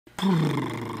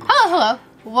Hello.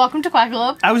 Welcome to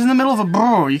Quackalope. I was in the middle of a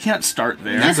brr. You can't start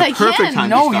there. Yes, That's a perfect time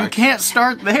to No, start. you can't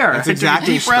start there. That's I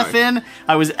exactly took a deep breath in.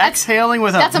 I was exhaling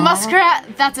with a. That's a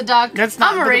muskrat. That's a dog. That's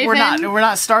not. I'm a raven. We're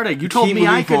not starting. You told Keep me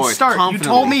I moving could forward, start. You confidently.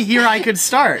 told me here I could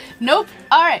start. Nope.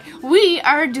 All right. We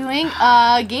are doing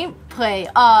a gameplay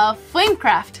of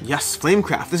Flamecraft. Yes,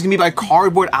 Flamecraft. This is going to be by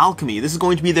Cardboard Alchemy. This is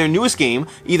going to be their newest game,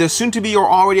 either soon to be or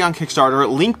already on Kickstarter.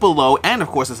 Link below, and of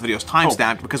course this video is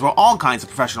timestamped because we're all kinds of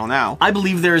professional now. I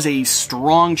believe there is a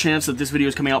strong chance that this video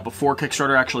is coming out before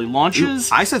Kickstarter actually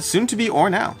launches. I said soon to be or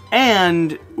now.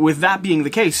 And with that being the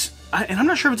case, and I'm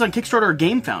not sure if it's on Kickstarter or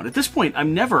GameFound. At this point,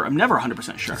 I'm never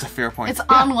 100% sure. That's a fair point. It's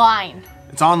online.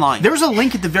 It's online. There's a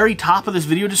link at the very top of this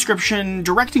video description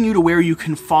directing you to where you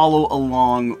can follow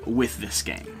along with this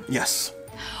game. Yes.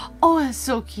 Oh, it's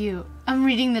so cute. I'm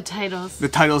reading the titles. The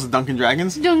titles of Dunkin'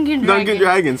 Dragons? Dunkin' Dunkin'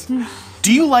 Dragons.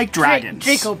 Do you like dragons?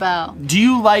 Draco Bell. Do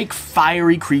you like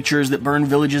fiery creatures that burn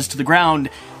villages to the ground?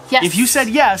 Yes. If you said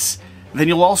yes, then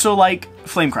you'll also like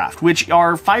Flamecraft, which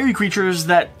are fiery creatures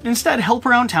that instead help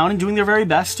around town and doing their very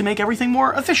best to make everything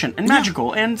more efficient and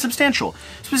magical and substantial.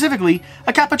 Specifically,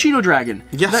 a cappuccino dragon.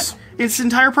 Yes. That its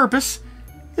entire purpose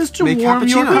is to Make warm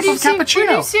your cappuccinos. cup Where of do you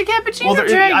cappuccino. see a cappuccino Well,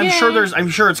 dragon? I'm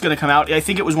sure it's going to come out. I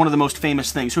think it was one of the most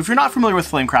famous things. So if you're not familiar with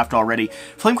Flamecraft already,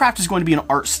 Flamecraft is going to be an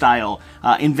art style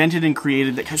invented and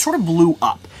created that sort of blew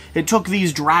up. It took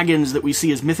these dragons that we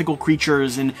see as mythical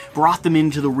creatures and brought them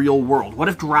into the real world. What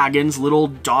if dragons, little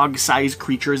dog-sized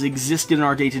creatures, existed in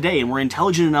our day-to-day and were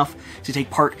intelligent enough to take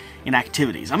part in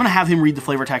activities? I'm going to have him read the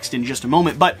flavor text in just a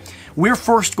moment, but we're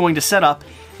first going to set up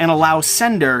and allow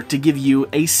Sender to give you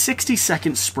a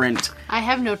 60-second sprint. I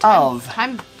have no time. Of-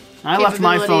 time I left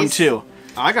my phone capabilities. too.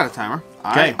 I got a timer.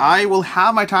 Okay. I will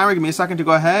have my timer. Give me a second to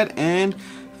go ahead and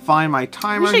find my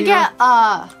timer We should here. get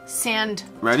a sand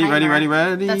Ready.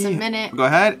 timer. That's a minute. Go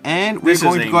ahead, and we're This is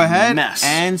going to a go ahead mess.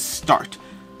 and start.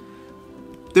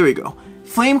 There we go.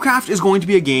 Flamecraft is going to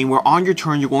be a game where on your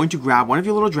turn you're going to grab one of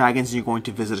your little dragons and you're going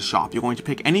to visit a shop. You're going to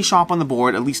pick any shop on the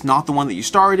board, at least not the one that you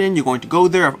started in. You're going to go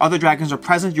there. If other dragons are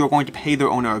present, you're going to pay their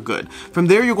owner a good. From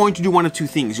there, you're going to do one of two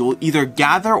things. You'll either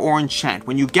gather or enchant.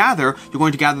 When you gather, you're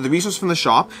going to gather the resource from the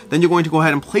shop. Then you're going to go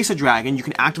ahead and place a dragon. You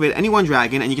can activate any one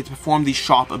dragon and you get to perform these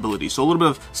shop abilities. So a little bit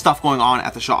of stuff going on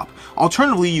at the shop.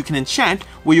 Alternatively, you can enchant,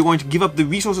 where you're going to give up the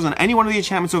resources on any one of the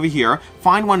enchantments over here,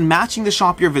 find one matching the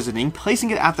shop you're visiting, placing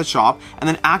it at the shop, and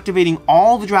then activating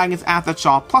all the dragons at that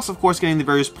shop, plus of course getting the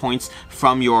various points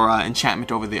from your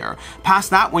enchantment over there. Past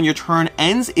that, when your turn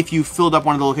ends, if you filled up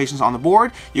one of the locations on the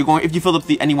board, if you filled up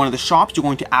any one of the shops, you're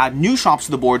going to add new shops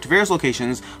to the board to various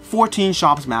locations, 14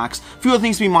 shops max. A few other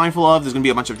things to be mindful of. There's going to be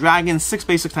a bunch of dragons, 6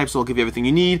 basic types that will give you everything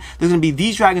you need. There's going to be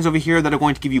these dragons over here that are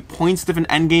going to give you points, different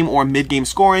endgame or mid-game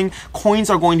scoring.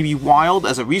 Coins are going to be wild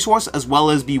as a resource, as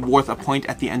well as be worth a point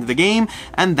at the end of the game,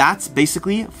 and that's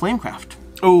basically Flamecraft.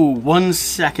 Oh, 1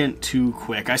 second too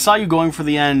quick. I saw you going for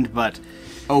the end, but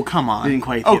Oh, come on. didn't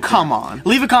quite Oh, get come there. on.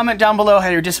 Leave a comment down below how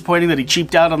you're disappointed that he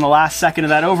cheaped out on the last second of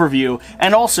that overview.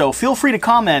 And also, feel free to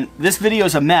comment, this video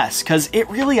is a mess, because it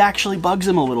really actually bugs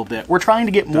him a little bit. We're trying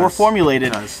to get more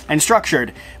formulated and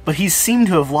structured, but he seemed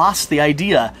to have lost the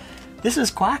idea. This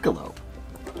is Quackalope.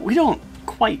 We don't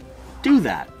quite do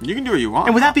that. You can do what you want.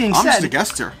 And with that being I'm said, just a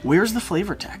guest here. where's the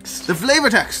flavor text? The flavor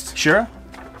text. Shira?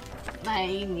 I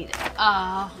need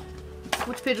it.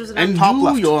 Which page was it And on? Top do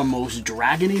left. your most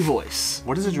dragony voice.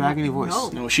 What is a dragony voice? No.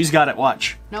 No, she's got it.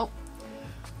 Watch. Nope.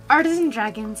 Artisan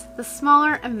dragons, the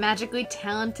smaller and magically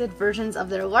talented versions of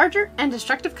their larger and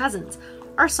destructive cousins,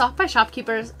 are sought by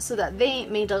shopkeepers so that they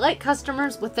may delight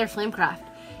customers with their flamecraft.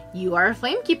 You are a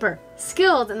flamekeeper,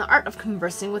 skilled in the art of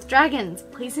conversing with dragons,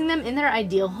 placing them in their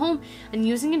ideal home, and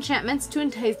using enchantments to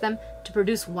entice them to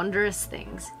produce wondrous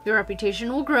things. Your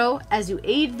reputation will grow as you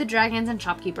aid the dragons and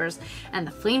shopkeepers, and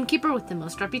the flamekeeper with the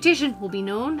most reputation will be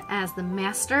known as the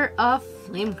Master of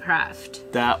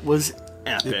Flamecraft. That was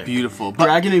epic. Beautiful. But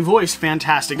Dragony voice,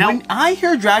 fantastic. Now, when I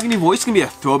hear dragony voice, it's going to be a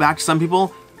throwback to some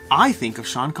people. I think of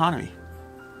Sean Connery.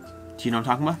 Do you know what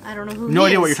I'm talking about? I don't know who no he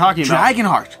idea is. what you're talking about.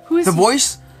 Dragonheart. Who is the he?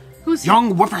 voice? Who's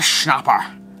Young whippersnapper.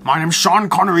 My name's Sean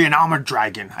Connery and I'm a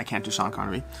dragon. I can't do Sean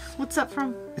Connery. What's up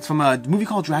from? It's from a movie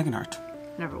called Dragonheart.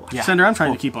 Never watched. Yeah. Sender, I'm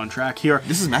trying to keep on track here.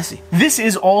 This is messy. This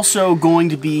is also going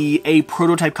to be a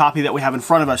prototype copy that we have in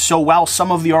front of us. So while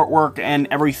some of the artwork and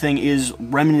everything is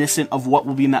reminiscent of what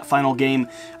will be in that final game,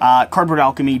 Cardboard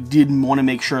Alchemy did want to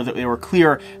make sure that they were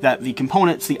clear that the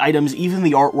components, the items, even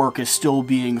the artwork is still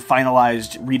being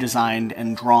finalized, redesigned,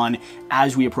 and drawn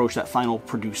as we approach that final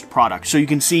produced product. So you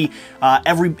can see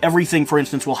everything, for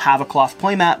instance, will have a cloth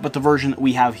playmat, but the version that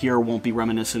we have here won't be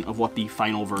reminiscent of what the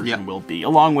final version will be,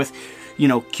 along with you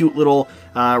know, cute little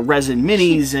resin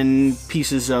minis and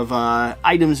pieces of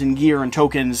items and gear and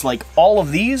tokens. Like, all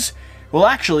of these will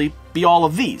actually be all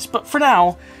of these. But for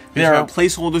now, there are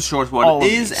placeholders, short what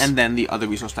it is, and then the other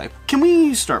resource type. Can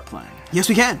we start playing? Yes,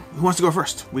 we can. Who wants to go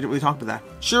first? We didn't really talk about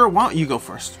that. Shira, why don't you go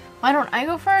first? Why don't I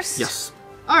go first? Yes.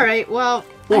 All right, well...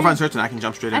 Or if I'm certain, I can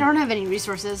jump straight in. I don't have any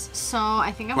resources, so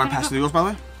I think I'm going to pass the rules, by the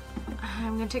way?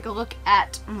 I'm going to take a look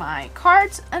at my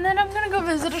cards, and then I'm going to go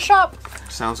visit a shop.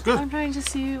 Sounds good. I'm trying to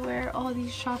see where all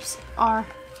these shops are.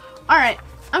 All right,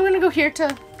 I'm going to go here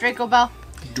to Draco Bell.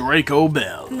 Draco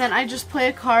Bell. And then I just play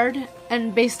a card,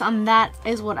 and based on that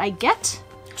is what I get.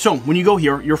 So, when you go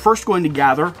here, you're first going to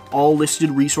gather all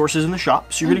listed resources in the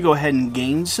shop. So you're going to go ahead and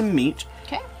gain some meat.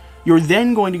 Okay. You're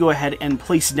then going to go ahead and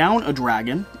place down a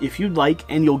dragon, if you'd like,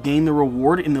 and you'll gain the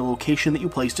reward in the location that you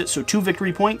placed it. So 2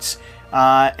 victory points,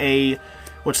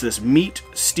 what's this, meat,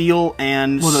 steel,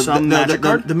 and some magic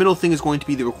card? The middle thing is going to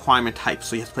be the requirement type.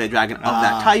 So you have to play a dragon of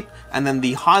that type, and then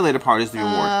the highlighted part is the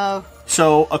reward.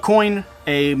 So a coin,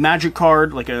 a magic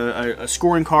card, like a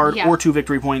scoring card, or 2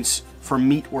 victory points for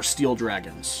meat or steel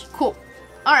dragons. Cool.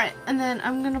 All right, and then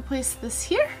I'm going to place this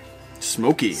here.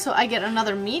 Smoky. So I get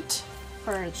another meat.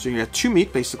 So you get 2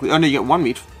 meat, basically. Oh, no, you get 1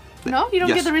 meat. No, you don't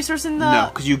get the resource in the... No,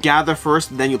 because you gather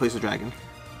first, then you place the dragon.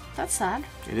 That's sad.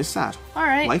 It is sad. All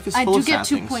right. Life is full of sad I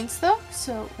do get 2 points, though.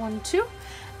 So 1, 2.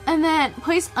 And then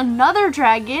place another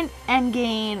dragon and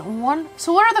gain 1.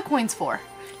 So what are the coins for?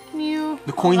 Can you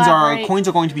The coins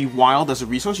are going to be wild as a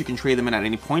resource. You can trade them in at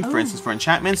any point, for instance, for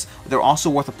enchantments. They're also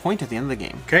worth a point at the end of the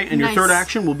game. Okay, and your third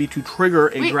action will be to trigger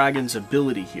a dragon's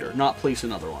ability here, not place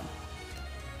another one.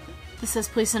 This says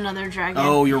place another dragon.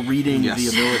 Oh, you're reading the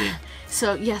ability.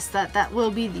 So yes, that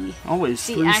will be the always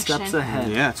the 3 action. steps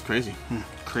ahead. Yeah, it's crazy.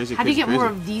 Crazy. How do you get more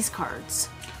of these cards?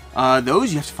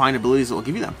 Those you have to find abilities that will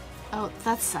give you them. Oh,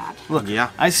 that's sad. Look,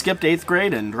 I skipped 8th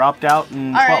grade and dropped out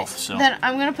in 12th. Right, so then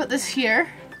I'm gonna put this here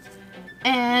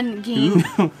and gain.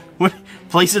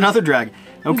 Place another dragon.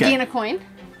 Okay. Gain a coin.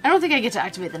 I don't think I get to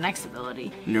activate the next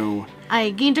ability. No. I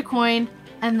gained a coin.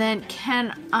 And then,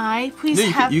 can I please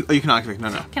have... You can activate. No.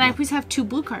 Can I please have 2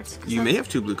 blue cards? You may have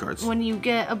 2 blue cards. When you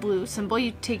get a blue symbol,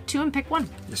 you take 2 and pick 1.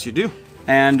 Yes, you do.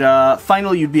 And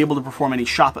finally, you'd be able to perform any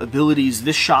shop abilities.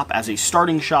 This shop, as a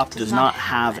starting shop, does not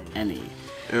have any.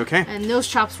 Okay. And those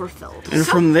shops were filled. And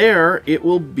from there, it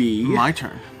will be... my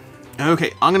turn.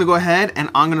 Okay, I'm going to go ahead and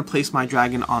I'm going to place my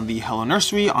dragon on the Hello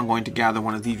Nursery. I'm going to gather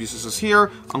one of these resources here.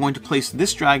 I'm going to place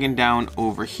this dragon down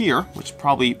over here, which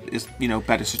probably is,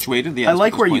 better situated. I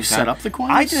like where you set up the coins.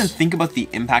 I didn't think about the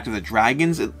impact of the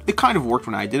dragons. It kind of worked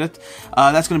when I did it.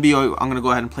 That's going to be, I'm going to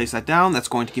go ahead and place that down. That's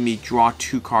going to give me draw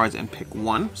 2 cards and pick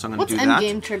 1. So I'm going to do that. What's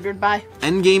endgame triggered by?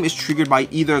 Endgame is triggered by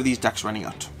either of these decks running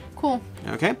out. Cool.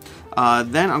 Okay.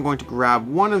 Then I'm going to grab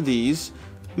one of these.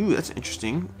 Ooh, that's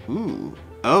interesting. Ooh.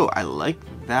 Oh, I like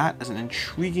that as an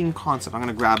intriguing concept. I'm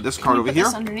going to grab this card over here.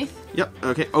 This underneath? Yep,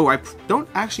 okay. Oh, I don't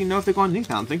actually know if they go underneath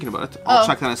now. I'm thinking about it. I'll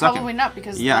check that in a second. Probably not,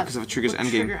 because because if it triggers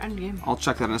endgame. Endgame. I'll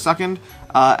check that in a second.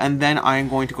 And then I'm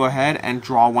going to go ahead and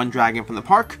draw 1 dragon from the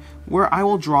park, where I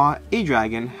will draw a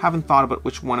dragon. Haven't thought about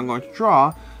which one I'm going to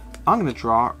draw. I'm going to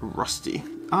draw Rusty.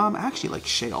 I actually like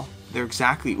Shale. They're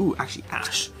exactly... Ooh, actually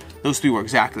Ash. Those 3 were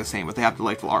exactly the same, but they have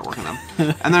delightful artwork in them.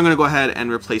 And then I'm going to go ahead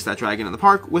and replace that dragon in the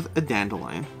park with a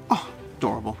dandelion. Oh,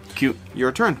 adorable. Cute.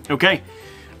 Your turn. Okay.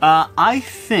 I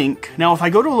think... Now, if I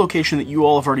go to a location that you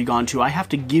all have already gone to, I have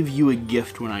to give you a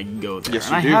gift when I go there. Yes,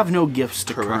 and I do. have no gifts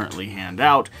to currently hand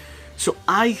out. So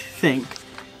I think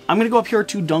I'm going to go up here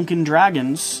to Dunkin'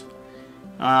 Dragons.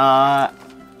 And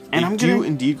I'm going to...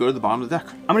 indeed go to the bottom of the deck.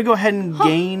 I'm going to go ahead and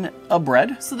gain a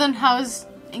bread. So then how is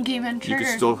endgame end triggered? You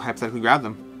can still hypothetically grab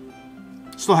them.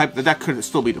 The deck could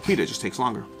still be depleted, it just takes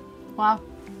longer. Wow.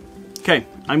 Okay,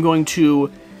 I'm going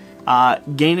to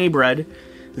gain a bread.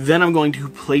 Then I'm going to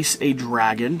place a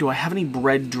dragon. Do I have any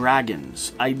bread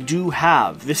dragons? I do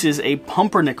have. This is a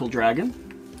pumpernickel dragon,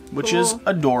 which is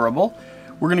adorable.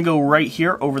 We're going to go right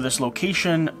here over this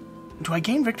location. Do I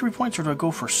gain victory points or do I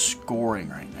go for scoring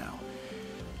right now?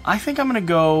 I think I'm going to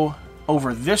go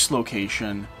over this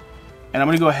location, and I'm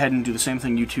going to go ahead and do the same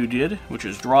thing you two did, which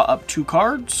is draw up 2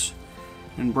 cards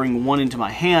and bring 1 into my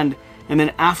hand. And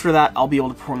then after that, I'll be able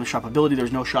to perform the shop ability.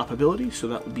 There's no shop ability, so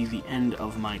that would be the end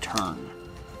of my turn.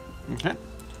 Okay.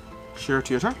 Shira,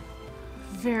 to your turn.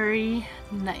 Very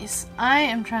nice. I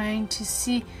am trying to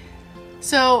see...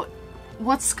 So,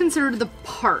 what's considered the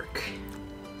park?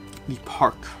 The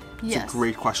park. Yes. It's a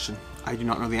great question. I do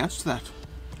not know the answer to that.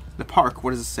 The park,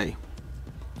 what does it say?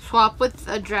 Swap with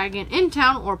a dragon in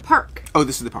town or park. Oh,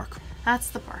 this is the park.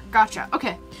 That's the park. Gotcha.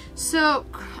 Okay. So,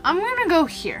 I'm going to go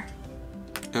here.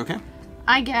 Okay.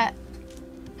 I get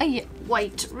a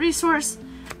white resource.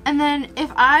 And then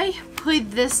if I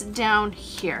put this down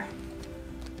here,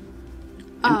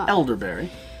 An elderberry.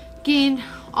 gain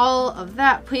all of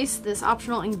that, place this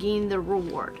optional, and gain the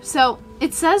reward. So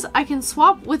it says I can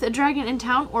swap with a dragon in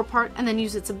town or park and then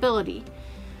use its ability.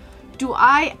 Do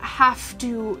I have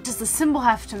to, does the symbol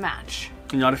have to match?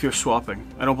 Not if you're swapping.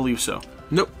 I don't believe so.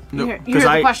 Nope. You Nope. hear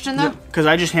the question though? Because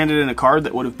I just handed in a card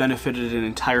that would have benefited an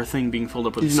entire thing being filled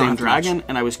up with the You don't same have to match. dragon,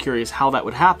 and I was curious how that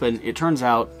would happen. It turns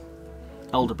out,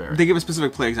 elderberry. They give a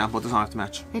specific play example. It does not have to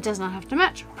match. It does not have to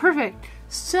match. Perfect.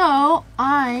 So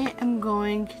I am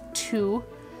going to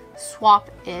swap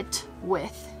it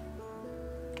with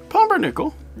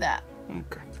Pumpernickel. that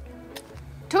Okay.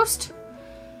 toast.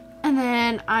 And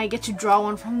then I get to draw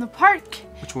one from the park.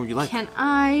 Which one would you like? Can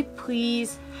I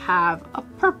please have a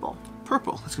purple?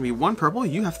 Purple. That's gonna be one purple.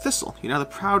 You have Thistle. You're now the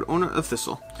proud owner of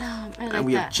Thistle. I like And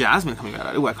we have that. Jasmine coming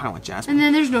out. Ooh, I kind of want Jasmine. And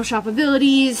then there's no shop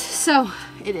abilities, so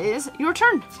it is your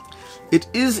turn. It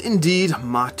is indeed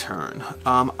my turn.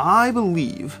 I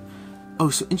believe. Oh,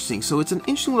 so interesting. So it's an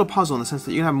interesting little puzzle in the sense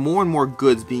that you're gonna have more and more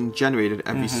goods being generated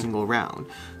every single round.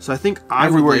 So I think I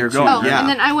would Everywhere like you're to- going, Oh, yeah. and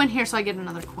then I went here, so I get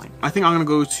another coin. I think I'm gonna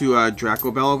go to Draco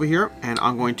Bell over here, and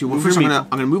I'm going to. Well, Move first your I'm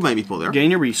gonna move my meatball there.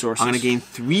 Gain your resources. I'm gonna gain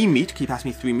 3 meat. Can you pass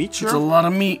me 3 meat, sure? It's a lot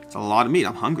of meat. It's a lot of meat.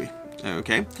 I'm hungry.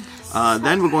 Okay.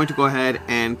 Then we're going to go ahead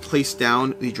and place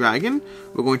down the dragon.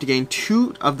 We're going to gain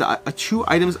 2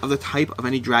 items of the type of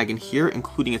any dragon here,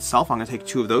 including itself. I'm going to take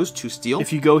 2 of those, 2 steel.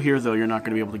 If you go here, though, you're not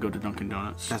going to be able to go to Dunkin'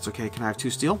 Donuts. That's okay. Can I have 2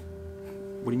 steel?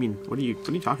 What do you mean? What are you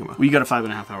talking about? Well, you got a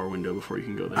 5.5 hour window before you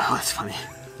can go there. Oh, that's funny.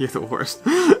 You're the worst.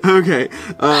 Okay.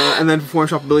 And then perform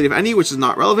shop ability of any, which is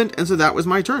not relevant. And so that was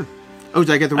my turn. Oh,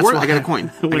 did I get the reward? I got a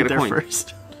coin. I went got a there coin.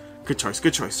 first. Good choice,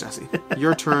 Jesse.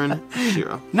 Your turn,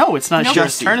 Shira. No, it's not Nope.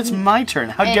 Shira's turn. It's my turn.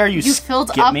 How dare you You filled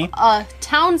skip up me? a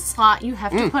town slot. You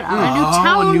have to put on a new Oh,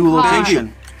 town a new pod.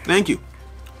 location. Thank you.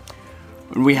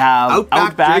 We have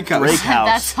Outback Drake Drake House. House.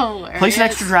 That's hilarious. Place an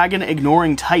extra dragon,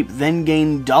 ignoring type, then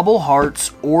gain double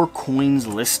hearts or coins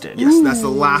listed. Yes, that's the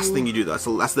last thing you do. That's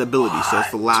the ability, so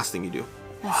that's the last thing you do.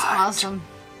 That's awesome.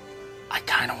 I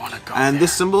kind of want to go And there.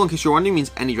 this symbol, in case you're wondering,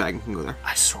 means any dragon can go there.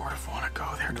 I sort of want to go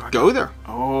there. Do I Go there.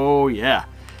 Oh, yeah.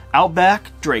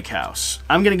 Outback Drake House.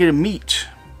 I'm going to get a meat.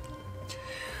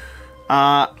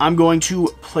 I'm going to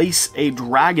place a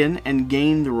dragon and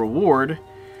gain the reward.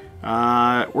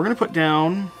 We're going to put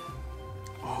down...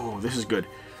 Oh, this is good.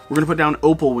 We're going to put down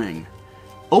Opal Wing.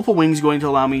 Opal Wing is going to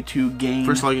allow me to gain...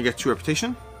 First of all, you get 2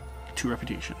 reputation. 2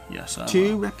 reputation. Yes.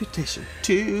 2 reputation.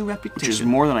 2 reputation. Which is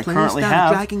more than I Place currently that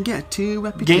have. Dragon, get 2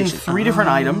 reputation. Gain 3 different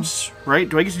items, right?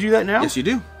 Do I get to do that now? Yes, you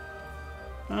do.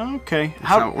 Okay.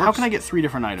 how it How works. can I get 3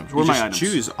 different items? Where You are my just items?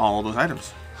 choose all those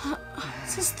items.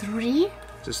 This is 3?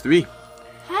 Just 3.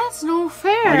 That's no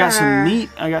fair. I got some meat.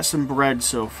 I got some bread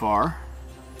so far.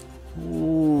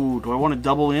 Ooh, do I want to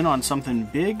double in on something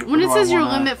big? When or it do I says your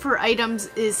wanna- limit for items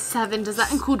is 7, does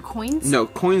that include coins? No,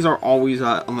 coins are always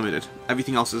unlimited.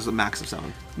 Everything else is a max of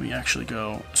 7. Let me actually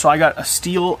go. So I got a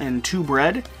steel and 2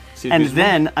 bread. Seems And reasonable.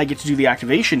 then I get to do the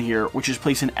activation here, which is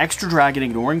place an extra dragon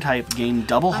ignoring type, gain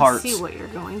double Let's hearts see what you're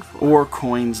going for. or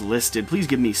coins listed. Please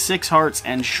give me 6 hearts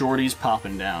and shorties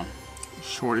popping down.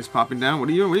 Shorty's popping down. What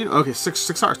are you doing? Okay,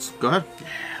 6 hearts. Go ahead.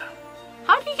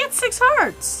 How do you get 6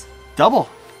 hearts? Double.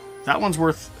 That one's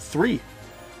worth 3.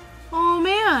 Oh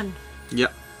man.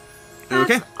 Yep.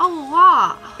 That's Okay. a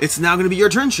lot. It's now going to be your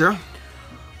turn, Shira.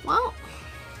 Well,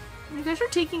 you guys are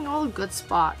taking all the good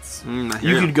spots. I hear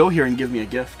You ya. could go here and give me a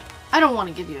gift. I don't want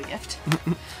to give you a gift.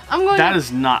 I'm going. That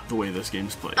is not the way this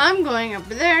game's played. I'm going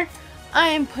over there. I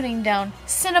am putting down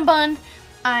Cinnabon.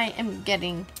 I am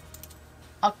getting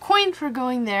a coin for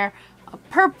going there. A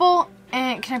purple.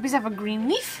 And can I please have a green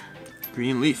leaf?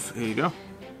 Green leaf. Here you go.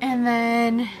 And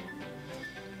then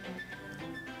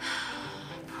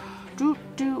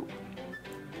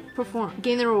perform,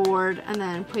 gain the reward, and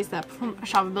then place that perform a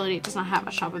shop ability. It does not have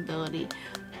a shop ability.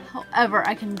 However,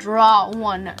 I can draw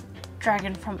one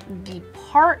dragon from the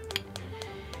park.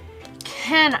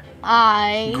 Can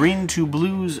I? Green 2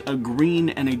 blues, a green,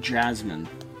 and a jasmine.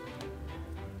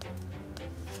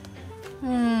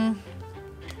 Can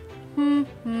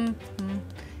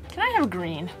I have a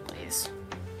green, please?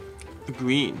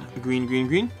 Green. Green.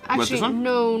 What, this Actually, one?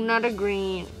 no, not a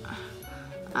green.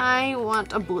 I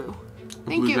want a blue.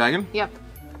 Thank blue you. dragon? Yep.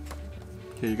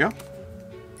 Here you go.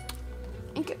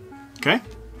 Thank you. Okay.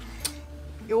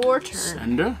 Your turn.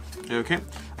 Sender. Okay.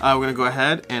 We're going to go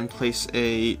ahead and place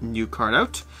a new card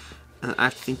out. And I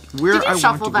think where Did you I want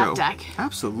shuffle to that go. deck?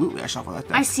 Absolutely, I shuffle that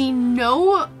deck. I see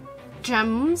no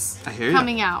gems hear ya.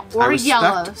 coming out or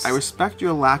yellows. I respect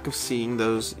your lack of seeing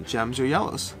those gems or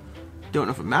yellows. Don't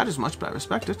know if it matters much, but I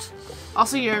respect it.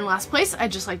 Also, you're in last place.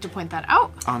 I'd just like to point that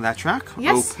out. On that track?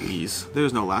 Yes. Oh, please.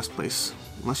 There's no last place.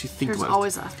 Unless you think There's about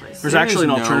always last place. There's There actually is an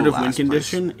no alternative win last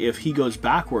condition if he goes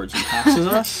backwards and passes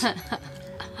us.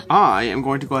 I am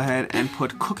going to go ahead and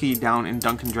put Cookie down in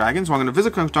Dunkin' Dragons. Well, I'm going to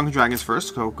visit Dunkin' Dragons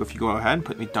first. So if you go ahead and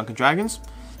put me Dunkin' Dragons.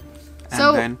 And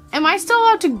So, then, am I still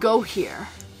allowed to go here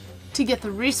to get the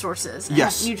resources? And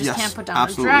yes, You just yes, can't put down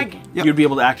absolutely. a dragon. Yep. You'd be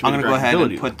able to activate I'm the going to go dragon ahead and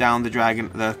ability. put down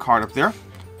the card up there.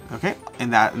 Okay,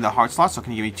 in the heart slot. So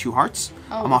can you give me 2 hearts?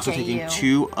 Oh, I'm also okay, taking you.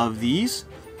 2 of these.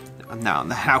 Now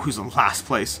who's in last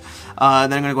place? Then I'm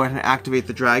going to go ahead and activate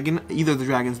the dragon. Either the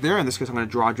dragon's there. In this case, I'm going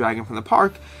to draw a dragon from the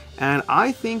park. And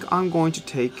I think I'm going to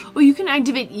take... Oh, you can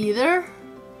activate either?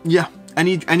 Yeah,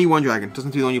 any one dragon. Doesn't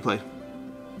have to be the one you played.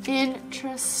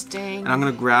 Interesting. And I'm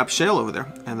going to grab Shale over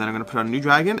there. And then I'm going to put on a new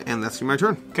dragon. And that's my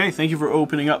turn. Okay, thank you for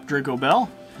opening up Draco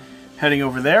Bell. Heading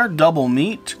over there, double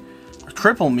meat,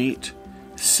 triple meat,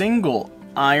 single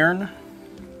iron.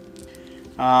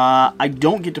 I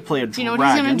don't get to play a dragon. Do you know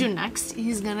what he's going to do next?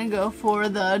 He's going to go for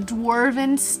the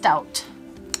Dwarven Stout.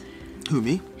 Who,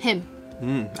 me? Him.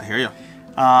 I hear you.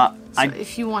 So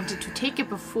if you wanted to take it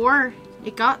before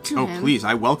it got to Oh, him. please.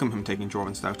 I welcome him taking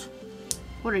Dwarven Stout.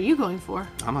 What are you going for?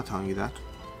 I'm not telling you that.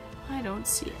 I don't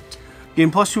see it.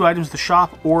 Gain +2 items to the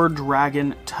shop or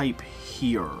dragon type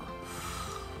here.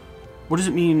 What does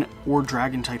it mean, or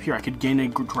dragon type here? I could gain a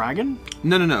dragon?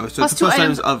 No. So Plus it's two plus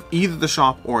items. items of either the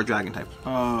shop or dragon type.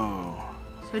 Oh.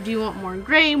 So do you want more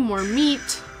gray, more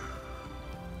meat?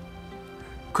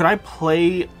 Could I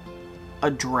play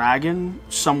a dragon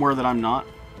somewhere that I'm not?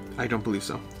 I don't believe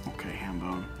so. Okay,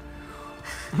 Hambone.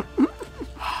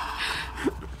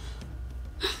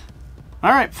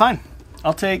 Alright, fine.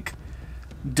 I'll take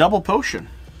double potion.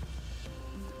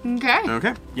 Okay.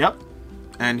 Okay. Yep.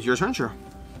 And your turn, Shira.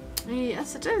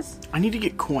 Yes, it is. I need to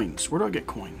get coins. Where do I get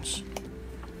coins?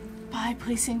 By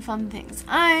placing fun things.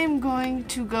 I'm going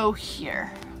to go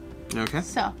here. Okay.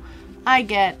 So, I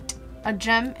get a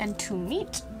gem and 2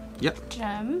 meat. Yep.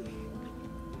 Gem,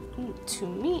 2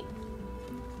 meat.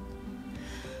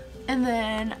 And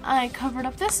then I covered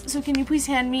up this. So can you please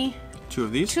hand me 2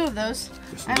 of these. 2 of those?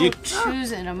 Yes, I will indeed.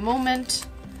 choose in a moment.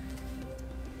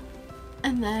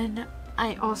 And then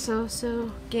I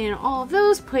also gain all of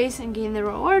those, place and gain the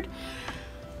reward.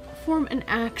 Perform an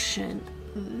action.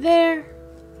 There.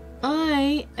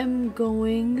 I am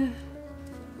going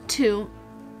to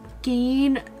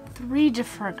gain 3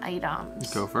 different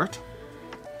items. Go for it.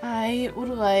 I would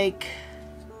like...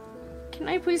 Can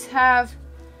I please have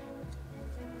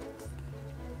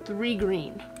 3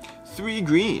 green? 3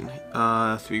 green.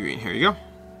 3 green. Here you go.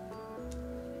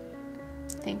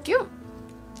 Thank you.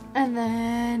 And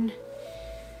then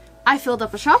I filled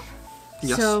up a shop.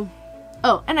 Yes. So,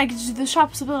 oh, and I can do the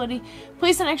shop's ability.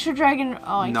 Place an extra dragon.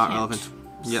 Oh, I Not can't. relevant.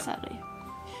 Yep. Sadly.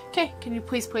 Okay, can you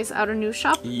please place out a new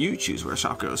shop? You choose where a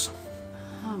shop goes.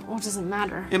 Well, it doesn't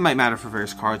matter. It might matter for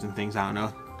various cards and things. I don't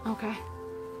know. Okay.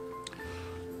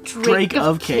 Drake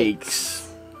of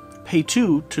Cakes. Pay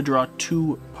 2 to draw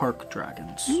 2 park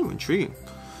dragons. Ooh, intriguing.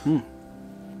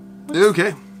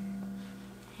 Okay.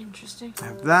 Interesting. I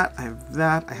have that. I have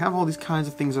that. I have all these kinds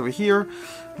of things over here,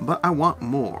 but I want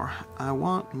more. I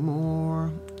want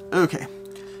more. Okay.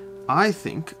 I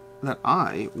think that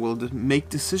I will make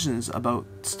decisions about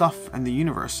stuff and the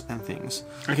universe and things.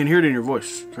 I can hear it in your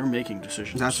voice. You're making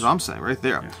decisions. That's what I'm saying right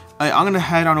there. I'm going to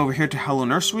head on over here to Hello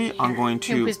Nursery. I'm going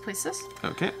Can you to... please place this?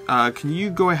 Okay. Can you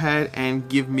go ahead and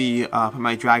give me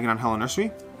my dragon on Hello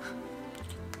Nursery?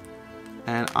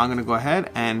 And I'm going to go ahead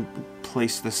and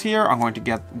place this here. I'm going to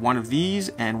get one of these,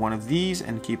 and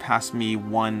can you pass me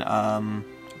 1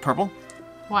 purple?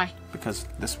 Why? Because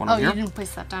this one Oh, over here. you didn't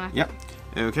place that down. Yep.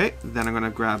 Okay, then I'm going to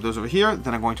grab those over here.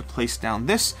 Then I'm going to place down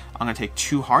this. I'm going to take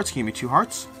 2 hearts. Can you give me 2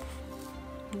 hearts?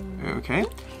 Okay.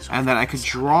 And then I could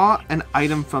draw an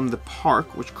item from the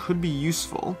park, which could be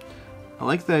useful. I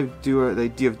like the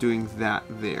idea of doing that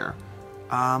there.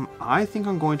 I think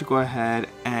I'm going to go ahead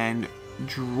and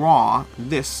draw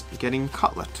this getting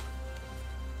cutlet.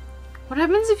 What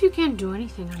happens if you can't do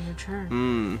anything on your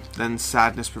turn? Then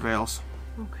sadness prevails.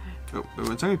 Okay. Oh,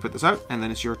 one second, put this out, and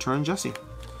then it's your turn, Jesse.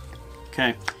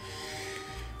 Okay.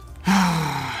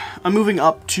 I'm moving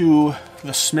up to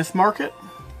the Smith Market.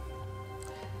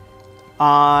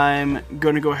 I'm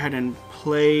going to go ahead and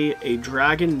play a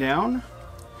dragon down,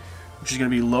 which is going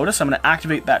to be Lotus. I'm going to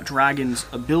activate that dragon's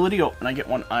ability. Oh, and I get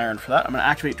 1 iron for that. I'm going to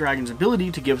activate dragon's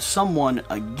ability to give someone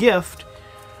a gift.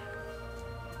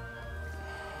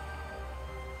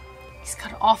 He's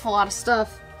got an awful lot of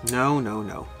stuff.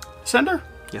 No. Sender?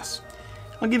 Yes.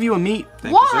 I'll give you a meat.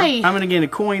 Thank you, sir. Why? I'm going to gain a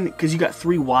coin because you got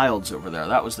 3 wilds over there.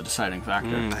 That was the deciding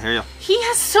factor. I hear you. He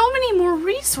has so many more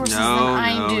resources than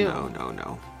I do.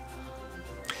 No.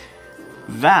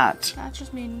 That, That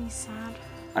just made me sad.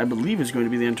 I believe, is going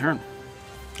to be the end turn.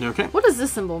 You okay? What does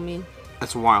this symbol mean?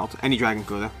 That's wild. Any dragon can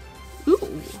go there.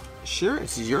 Ooh. Sure,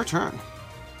 it's your turn.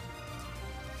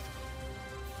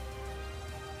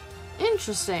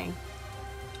 Interesting.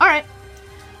 Alright.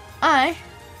 I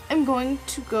am going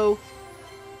to go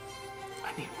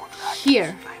I need more dragons.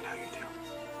 here. I know you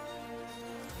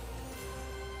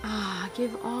do.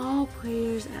 Give all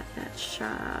players at that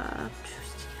shop.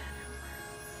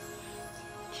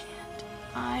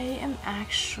 I am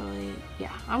actually...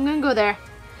 Yeah, I'm gonna go there.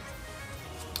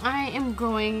 I am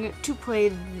going to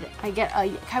play... I get a...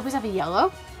 Can I please have a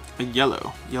yellow? A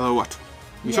yellow. Yellow what?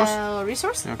 Resource? Yellow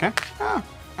resource. Okay. Ah.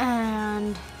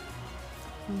 And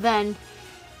then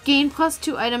gain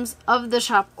 +2 items of the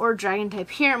shop or dragon type.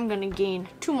 Here I'm going to gain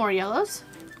 2 more yellows.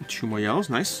 2 more yellows.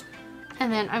 Nice.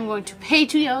 And then I'm going to pay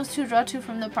 2 yellows to draw 2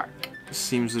 from the park.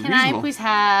 Seems Can reasonable. I please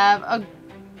have a...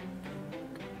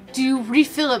 Do you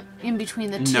refill it in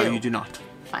between the 2? No, you do not.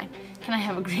 Fine. Can I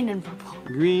have a green and purple?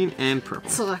 Green and purple.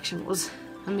 Selection was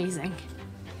amazing.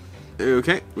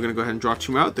 Okay, we're gonna go ahead and draw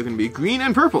 2 out. They're gonna be green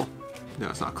and purple. No,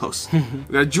 it's not close. We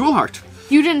got a jewel heart.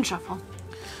 You didn't shuffle.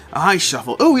 I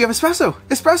shuffle. Oh, we have espresso.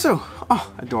 Espresso.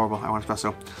 Oh, adorable. I want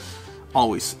espresso.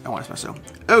 Always, I want espresso.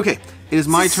 Okay, it is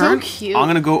my This is so turn. cute. I'm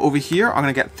gonna go over here. I'm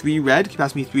gonna get 3 red. Can you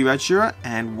pass me 3 red, Shira,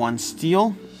 and 1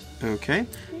 steel. Okay,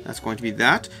 that's going to be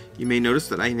that. You may notice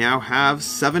that I now have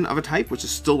 7 of a type, which is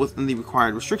still within the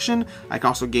required restriction. I can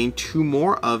also gain 2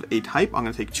 more of a type. I'm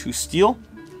gonna take 2 steel.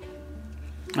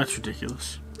 That's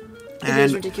ridiculous. It is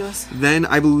And ridiculous. then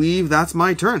I believe that's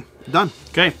my turn. Done.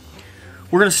 Okay.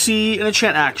 We're going to see an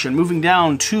enchant action. Moving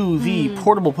down to the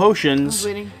portable potions.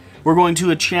 Waiting. We're going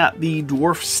to enchant the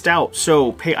Dwarf Stout.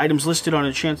 So, pay items listed on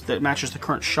enchant that matches the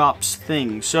current shop's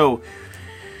thing. So,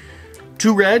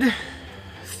 2 red,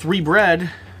 3 bread,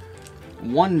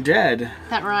 1 dead.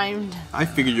 That rhymed. I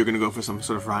figured you were gonna go for some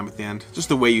sort of rhyme at the end. Just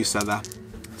the way you said that.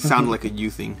 Sounded like a you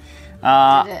thing.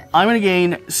 I'm Did it. going to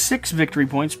gain 6 victory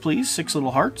points, please. 6 little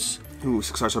hearts. Ooh,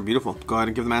 6 hearts are beautiful. Go ahead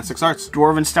and give the man 6 hearts.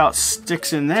 Dwarven Stout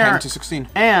sticks in there. 10 to 16.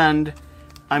 And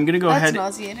I'm going to go That's ahead...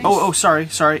 nauseating. Oh, sorry.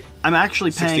 I'm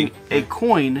actually paying 16. a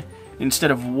coin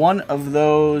instead of 1 of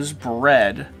those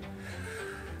bread.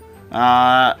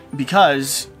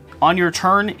 Because on your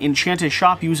turn, enchant a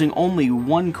shop using only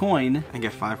 1 coin And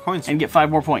get 5 coins. and get 5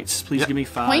 more points. Please Yep. give me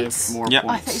 5 Points? more Yep. Oh,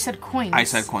 I points. thought you said coins. I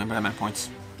said coin, but I meant points.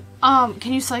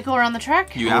 Can you cycle around the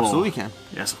track? You Oh. absolutely can.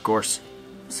 Yes, of course.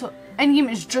 So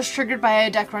endgame is just triggered by a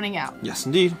deck running out. Yes,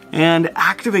 indeed. And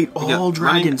activate Yeah, all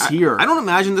dragons here. I don't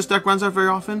imagine this deck runs out very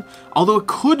often. Although it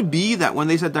could be that when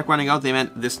they said deck running out, they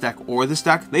meant this deck or this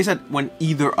deck. They said when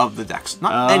either of the decks.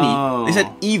 Not any. They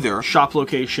said either. Shop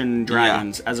location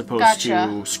dragons as opposed Gotcha.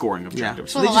 to scoring Yeah.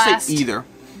 objectives. So So they the just last- say either.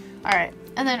 All right.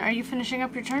 And then, are you finishing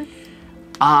up your turn?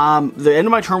 The end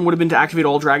of my turn would have been to activate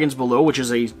all dragons below, which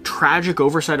is a tragic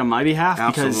oversight on my behalf.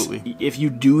 Absolutely. Because if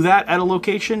you do that at a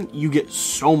location, you get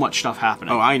so much stuff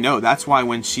happening. Oh, I know. That's why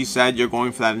when she said you're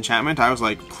going for that enchantment, I was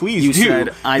like, please You do.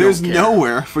 said, "I don't There's care."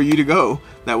 nowhere for you to go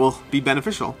that will be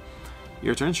beneficial.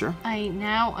 Your turn, sure. I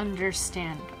now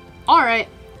understand. All right.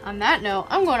 On that note,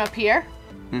 I'm going up here.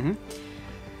 Mm-hmm.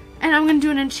 And I'm going to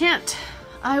do an enchant.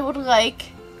 I would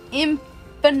like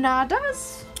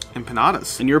empanadas.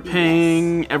 Empanadas. And you're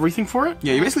paying everything for it?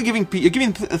 Yeah, you're basically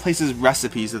giving places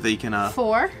recipes that they can.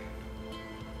 4.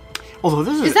 Although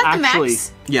this Is that actually... the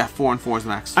max? Yeah, 4 and 4 is the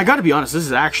max. I gotta be honest, this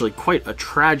is actually quite a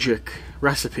tragic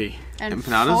recipe. And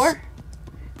Empanadas? 4.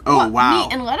 Oh What, wow.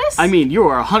 Meat and lettuce? I mean, you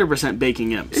are 100%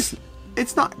 baking imps.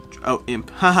 It's not. Oh,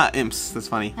 imp. Haha, imps. That's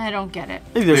funny. I don't get it.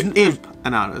 Hey, They're there's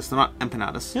empanadas. They're not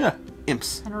empanadas. Yeah.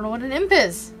 Imps. I don't know what an imp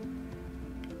is.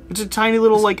 It's a tiny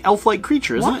little, like, elf-like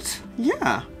creature, isn't it?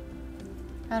 Yeah.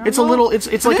 I don't It's a know. little... It's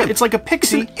an like imp. it's like a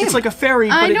pixie. It's an It's imp. like a fairy,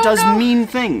 I but it don't does know. mean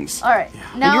things. All right.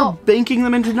 And Now, you're baking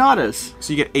them into nadas.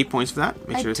 So you get 8 points for that.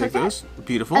 Make I sure to take took it. those.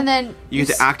 Beautiful. And then you you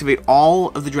get to activate all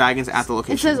of the dragons at the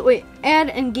location. it says, wait, add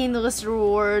and gain the listed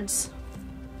rewards.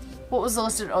 What was the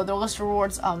listed? Oh, the listed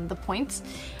rewards, the points.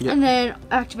 Yep. And then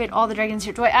activate all the dragons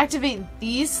here. Do I activate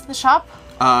these, the shop?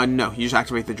 No, you just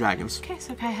activate the dragons. Okay,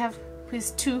 so can I have,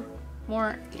 please, 2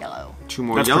 more yellow? 2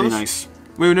 more That's yellows. pretty nice.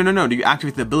 Wait, no. Do you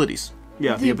activate the abilities?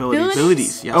 Yeah, the The abilities.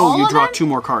 Abilities, yes. Oh, All you of draw them? 2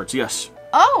 more cards, yes.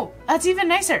 Oh, that's even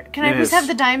nicer. Can I It please is. have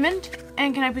the diamond?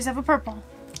 And can I please have a purple?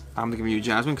 I'm gonna give you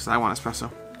Jasmine because I want espresso.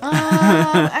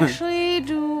 Actually,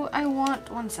 do I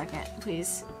want... 1 second,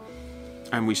 please.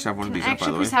 And we should have one of Can these I up, by actually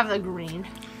the way. please have the green?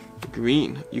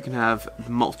 Green. You can have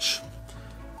mulch.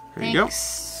 There you go.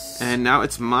 Thanks. And now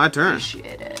it's my turn.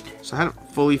 Appreciate it. So I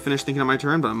hadn't fully finished thinking of my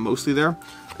turn, but I'm mostly there.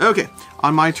 Okay,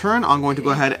 on my turn, I'm going to go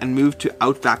ahead and move to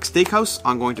Outback Steakhouse.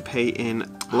 I'm going to pay in,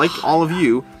 like all of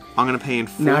you, I'm going to pay in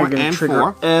 4 and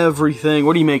 4. Everything.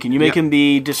 What are you making? You making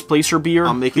the Displacer beer?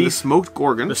 I'm making the Smoked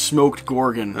Gorgon. The Smoked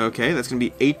Gorgon. Okay, that's going to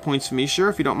be 8 points for me,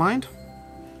 Shira, if you don't mind.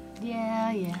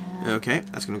 Yeah. Okay,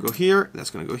 that's going to go here,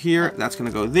 that's going to go here, that's going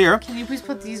to go there. Can you please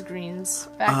put these greens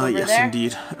back over yes, there?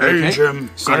 indeed. Hey, Jim,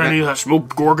 So got I any of that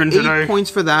Smoked Gorgon today? 8 points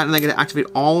for that, and I get to activate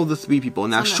all of the 3 people.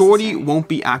 Now, Shorty won't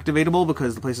be activatable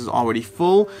because the place is already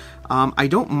full. I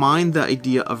don't mind the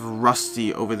idea of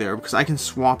Rusty over there because I can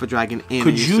swap a dragon in.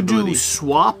 Could you do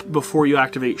swap before you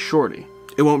activate Shorty?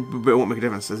 It won't make a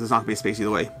difference. There's not going to be a space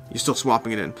either way. You're still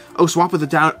swapping it in. Oh, swap with the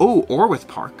down. Oh, or with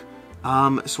Park.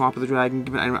 Swap with the dragon.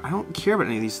 Give it, I don't care about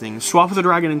any of these things. Swap with the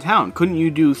dragon in town. Couldn't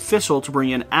you do Thistle to bring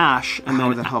in Ash and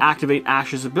then activate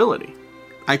Ash's ability?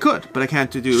 I could, but I can't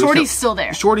do. Shorty's still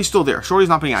there. Shorty's still there. Shorty's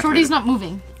not being activated. Shorty's not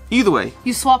moving. Either way,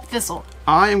 You swap Thistle.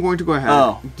 I am going to go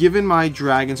ahead. Given my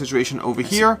dragon situation over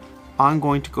here, I'm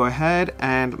going to go ahead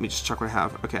and let me just check what I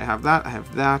have. Okay, I have that. I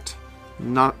have that.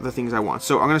 Not the things I want.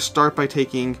 So I'm going to start by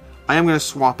taking. I am going to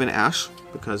swap in Ash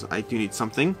because I do need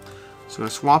something. So I'm going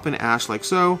to swap in Ash like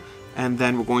so. And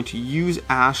then we're going to use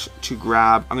Ash to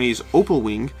grab... I'm going to use Opal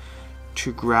Wing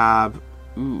to grab...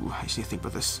 Ooh, I just need to think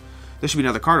about this. There should be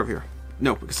another card over here.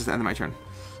 No, because it's the end of my turn.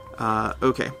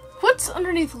 Okay. What's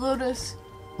underneath Lotus?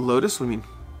 Lotus? What do you mean?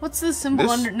 What's the symbol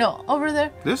This? under... No, over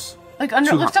there. This? Like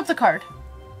under... Lift up the card.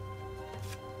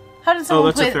 How did someone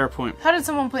that's play... a fair point. How did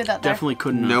someone play that there? Definitely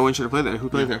couldn't. No one should have played that. Who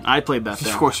played there? I played that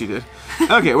there. Of course you did.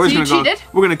 Okay, we're So just gonna you cheated?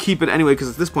 We're gonna keep it anyway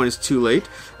because at this point it's too late.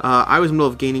 I was in the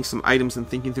middle of gaining some items and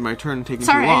thinking through my turn and taking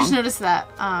Sorry, too long. I just noticed that.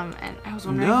 And I was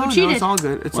wondering No, who cheated. no, it's all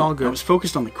good. It's all I good. was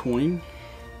focused on the coin.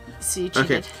 So you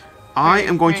cheated. Okay. I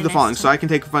am going to very the nice following. to So I can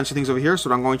take a bunch of things over here. So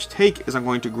what I'm going to take is I'm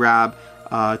going to grab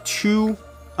 2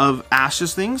 of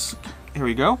Ash's things. Here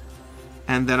we go.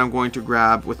 And then I'm going to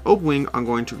grab, with Opal Wing, I'm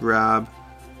going to grab,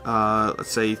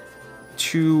 let's say,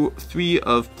 3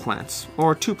 of plants.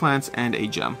 Or 2 plants and a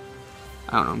gem.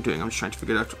 I don't know what I'm doing. I'm just trying to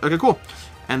figure it out. Okay, cool.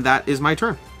 And that is my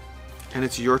turn. And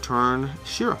it's your turn,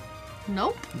 Shira.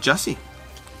 Nope. Jesse.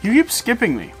 You keep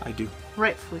skipping me. I do.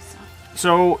 Rightfully so.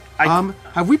 So,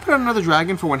 have we put out another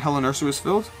dragon for when Hella Nursery is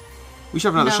filled? We should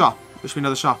have another No. shop. There should be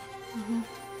another shop.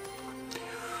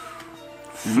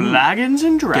 Flagons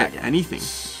and dragons. Get anything.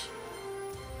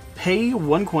 Pay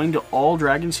 1 coin to all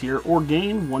dragons here, or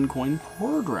gain 1 coin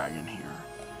per dragon here.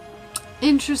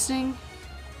 Interesting.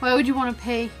 Why would you want to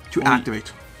pay? To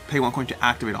activate. Pay 1 coin to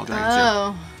activate all dragons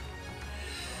Oh,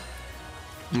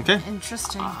 here. Okay.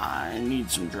 interesting. I need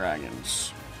some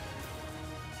dragons.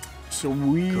 So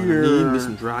Gonna need me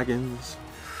some dragons.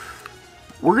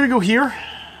 we're gonna go here.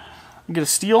 I get a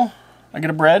steel. I get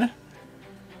a bread.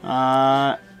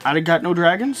 I got no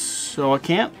dragons, so I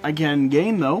can't. I can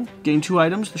gain, though. Gain 2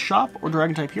 items, the shop, or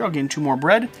dragon type here. I'll gain 2 more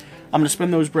bread. I'm going to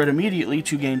spend those bread immediately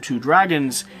to gain 2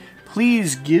 dragons.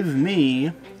 Please give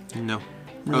me... No.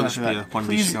 Oh, there should be one of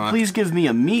these. Please give me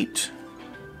a meat.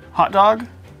 Hot dog.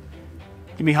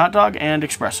 Give me hot dog and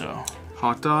espresso.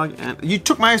 Hot dog and... You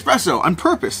took my espresso on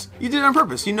purpose. You did it on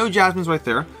purpose. You know Jasmine's right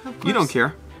there. You don't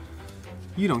care.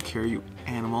 You don't care, you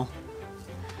animal.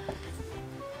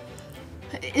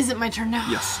 Is it my turn now?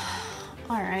 Yes.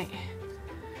 Alright.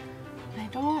 I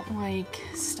don't like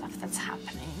stuff that's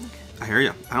happening. I hear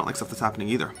you. I don't like stuff that's happening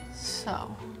either.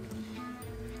 So,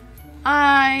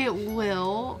 I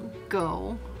will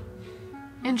go.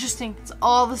 Interesting. It's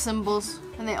all the symbols,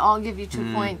 and they all give you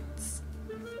 2 points.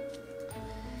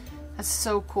 That's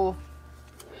so cool.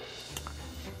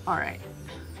 Alright.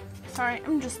 Sorry,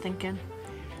 I'm just thinking.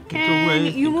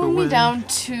 Can you move me down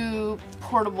to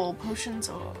portable potions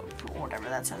or whatever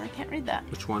that says? I can't read that.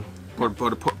 Which one?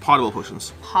 Potable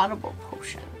potions. Potable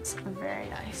potions. Very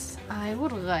nice. I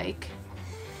would like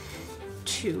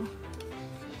to...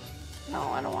 No,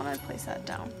 I don't want to place that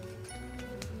down.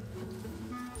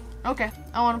 Okay,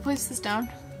 I want to place this down.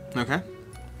 Okay.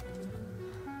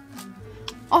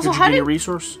 Also, Did you how gain do a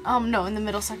resource? no, in the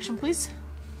middle section, please.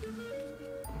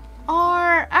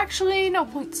 Or actually, no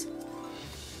points.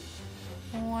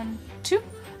 1, 2.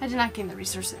 I did not gain the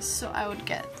resources, so I would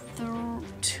get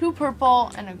 2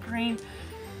 purple and a green.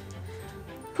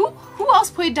 Who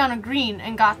else played down a green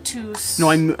and got 2? No,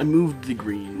 I moved the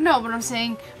green. No, but I'm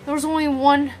saying there was only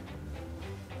one.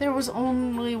 There was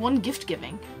only one gift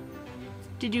giving.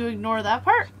 Did you ignore that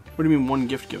part? What do you mean 1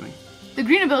 gift giving? The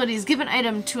green ability is give an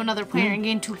item to another player and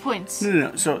gain 2 points.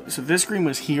 No. So this green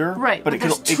was here. Right, but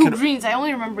there's 2 greens. I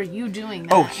only remember you doing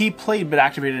that. Oh, he played but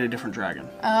activated a different dragon.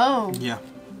 Oh. Yeah.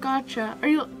 Gotcha. Are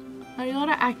you allowed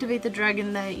to activate the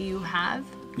dragon that you have?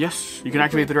 Yes, you can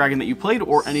activate the dragon that you played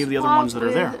or any of the other ones that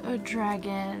are there. Swap with a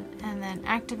dragon and then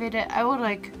activate it. I would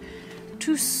like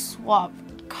to swap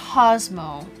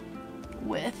Cosmo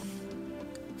with,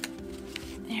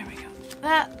 there we go,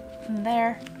 that and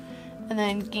there, and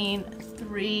then gain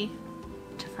 3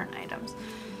 different items.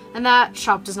 And that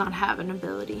shop does not have an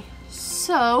ability.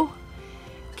 So,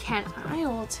 I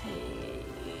will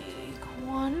take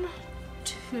 1,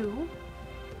 2,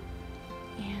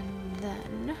 and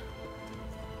then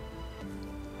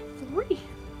 3.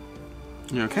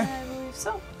 You okay? I believe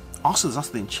so. Also, there's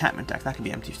also the enchantment deck. That can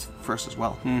be empty first as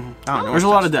well. Mm-hmm. I don't know. There's a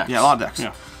lot of decks. Yeah, a lot of decks.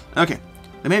 Yeah. Okay.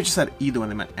 They may have just said either when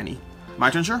they meant any. My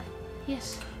turn, sure?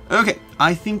 Yes. Okay.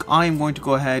 I think I am going to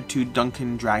go ahead to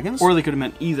Duncan Dragons. Or they could have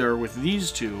meant either with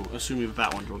these two, assuming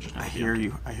that one will just not I hear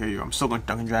you. I hear you. I'm still going to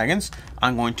Duncan Dragons.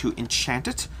 I'm going to enchant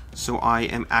it. So I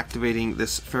am activating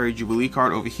this Fairy Jubilee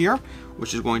card over here,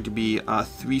 which is going to be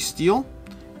 3 steel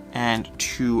and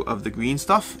 2 of the green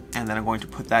stuff, and then I'm going to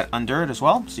put that under it as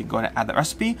well. So you can go ahead and add that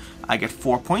recipe. I get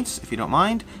 4 points if you don't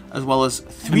mind, as well as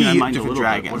 3 different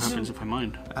dragons. What happens if I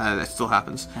mind? That still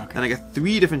happens. Okay. Then I get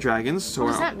 3 different dragons. So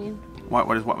What does that mean? What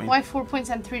does what mean? Why 4 points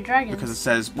and 3 dragons? Because it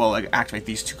says, well, I activate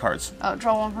these 2 cards. Oh,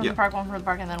 draw 1 from Yeah. the park, 1 from the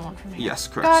park, and then 1 from here. Yes,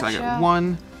 correct. Gotcha. So I get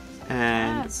 1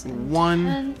 and That's 1.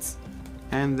 intense.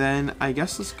 And then I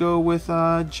guess let's go with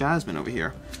Jasmine over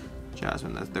here.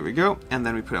 Jasmine, there we go. And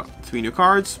then we put out 3 new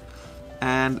cards.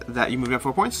 And that you moved up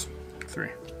 4 points? 3.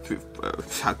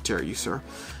 How dare you, sir.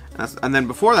 And then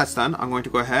before that's done, I'm going to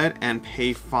go ahead and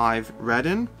pay 5 red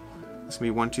in. This will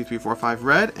be 1, 2, 3, 4, 5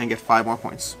 red, and get 5 more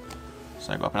points.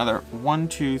 So I go up another 1,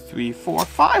 2, 3, 4,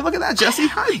 5. Look at that, Jesse.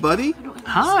 Hi, buddy.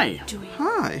 Hi.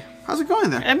 Hi. How's it going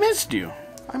there? I missed you.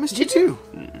 I missed you too.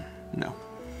 No.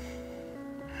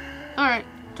 Alright,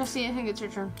 Jesse, I think it's your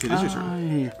turn. It is your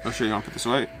turn. Oh, sure you want to put this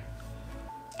away.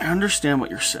 I understand what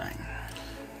you're saying.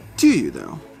 Do you,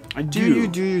 though? I do.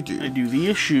 Do you? I do. The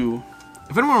issue...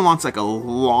 If anyone wants, like, a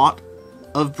lot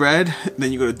of bread,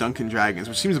 then you go to Duncan Dragons,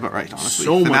 which seems about right, honestly.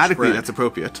 So much Thematically, bread. that's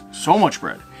appropriate. So much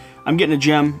bread. I'm getting a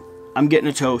gem. I'm getting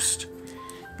a toast.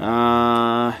 Do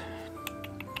I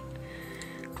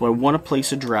want to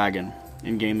place a dragon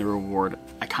and gain the reward?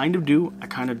 I kind of do. I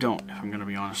kind of don't, if I'm going to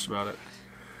be honest about it.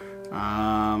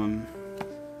 I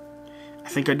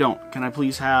think I don't. Can I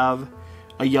please have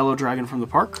a yellow dragon from the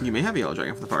park? You may have a yellow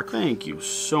dragon from the park. Thank you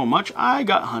so much. I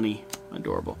got honey.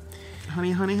 Adorable.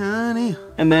 Honey, honey, honey.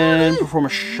 And then perform a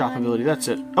shop ability. That's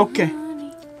it. Okay.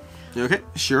 Okay,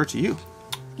 sure to you.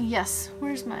 Yes,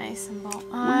 where's my symbol?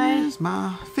 Where's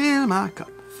my... Fill my cup.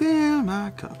 Fill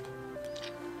my cup.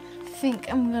 I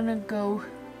think I'm gonna go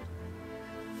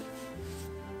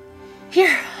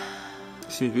here.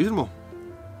 Seems reasonable.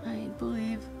 I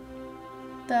believe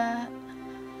that.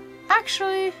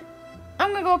 Actually,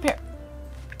 I'm gonna go up here.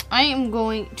 I am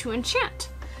going to enchant.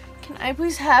 Can I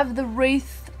please have the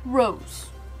Wraith Rose?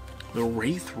 The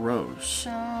Wraith Rose.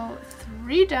 So,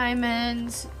 3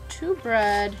 diamonds, 2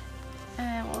 bread,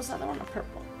 and what was the other one? A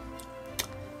purple.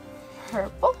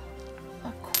 Purple,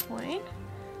 a coin,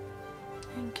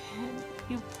 and can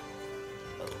you...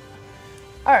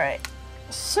 Alright,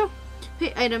 so,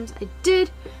 pay items, I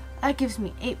did. That gives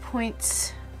me 8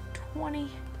 points, 20.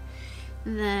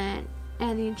 Then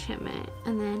add the enchantment,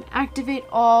 and then activate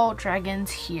all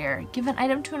dragons here. Give an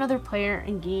item to another player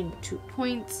and gain 2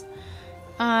 points.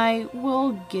 I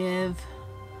will give...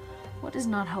 What is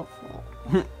not helpful?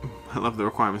 I love the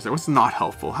requirements there. What's not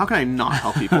helpful? How can I not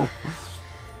help people?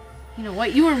 You know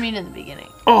what? You were mean in the beginning.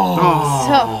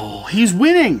 Oh, he's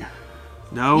winning.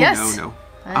 No, Yes. no.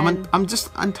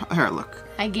 And Here, look.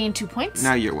 I gained 2 points.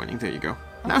 Now you're winning. There you go.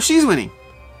 Now she's winning.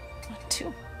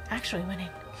 2. Actually winning.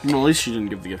 Well, at least she didn't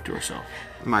give the gift to herself.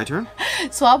 My turn.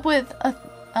 Swap with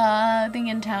a thing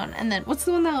in town. And then, what's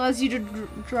the one that allows you to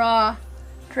draw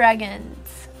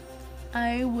dragons?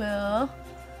 I'll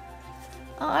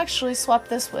actually swap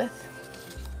this with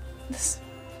this.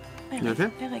 Okay.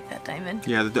 I like that diamond.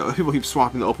 Yeah, the people keep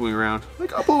swapping the Opalwing around.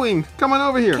 Like, Opalwing, come on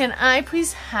over here. Can I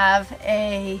please have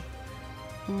a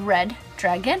red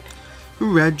dragon?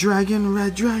 Red dragon,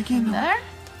 red dragon. There.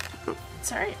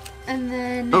 Sorry. And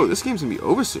then... Oh, this game's gonna be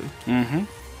over soon. Mm-hmm.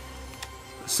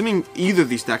 Assuming either of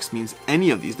these decks means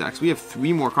any of these decks, we have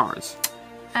 3 more cards.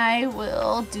 I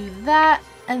will do that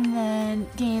and then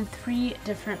gain 3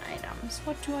 different items.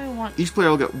 What do I want Each player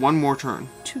will get 1 more turn,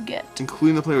 to get?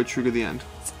 including the player with trigger the end.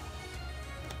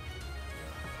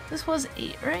 This was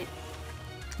 8, right?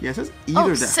 Yeah, it says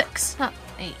either deck. 6, not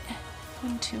 8.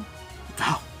 1, 2.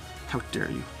 Oh, how dare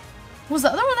you. Was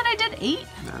the other one that I did 8?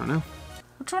 I don't know.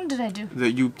 Which one did I do?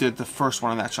 You did the first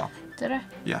one in that shop. Did I?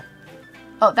 Yeah.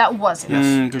 Oh, that was it.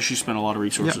 Yes. Because she spent a lot of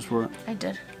resources Yep. for it. I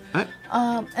did. Alright.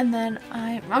 And then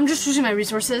I'm just choosing my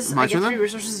resources. My I get turn 3 then?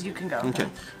 resources. You can go. Okay.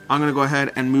 I'm going to go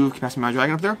ahead and move Capacity My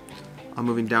Dragon up there. I'm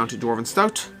moving down to Dwarven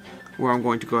Stout, where I'm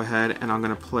going to go ahead and I'm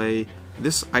going to play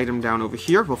this item down over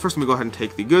here. Well, first let me go ahead and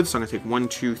take the goods. So I'm going to take 1,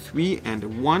 2, 3,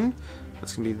 and 1.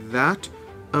 That's going to be that.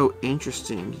 Oh,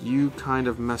 interesting. You kind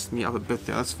of messed me up a bit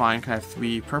there. That's fine. Can I have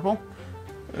 3 purple?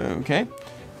 Okay.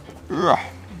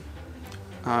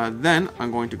 Then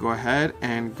I'm going to go ahead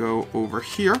and go over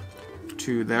here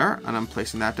to there, and I'm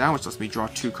placing that down, which lets me draw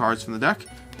 2 cards from the deck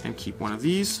and keep one of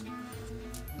these.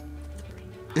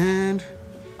 And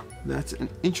that's an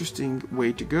interesting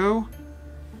way to go.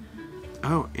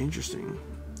 Oh, interesting.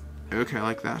 Okay, I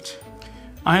like that.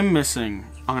 I'm missing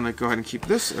I'm going to go ahead and keep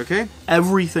this, okay?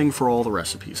 everything for all the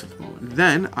recipes at the moment.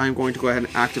 Then I'm going to go ahead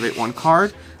and activate 1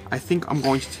 card. I think I'm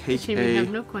going to take You have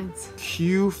a no coins.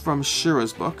 cue from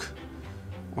Shira's book.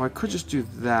 Or I could just do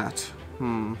that.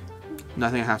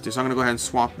 Nothing I have to. So I'm going to go ahead and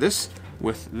swap this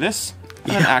with this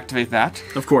and activate that.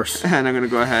 Of course. And I'm going to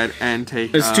go ahead and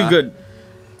take... It's too good.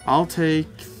 I'll take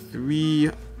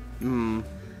 3...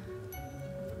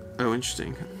 Oh,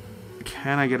 interesting.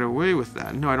 Can I get away with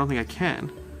that? No, I don't think I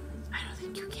can. I don't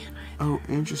think you can either. Oh,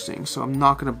 interesting. So I'm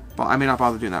not going to... I may not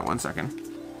bother doing that. 1 second.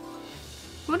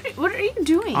 What are you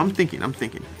doing? I'm thinking.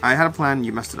 I had a plan,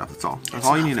 you messed it up. That's all. That's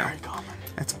all you need to know. Very common.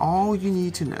 That's all you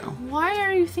need to know. Why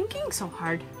are you thinking so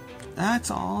hard?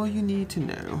 That's all you need to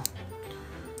know.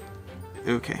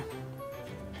 Okay.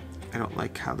 I don't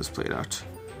like how this played out.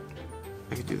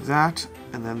 I could do that,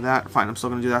 and then that. Fine, I'm still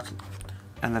going to do that.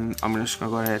 And then I'm just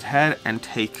going to go ahead and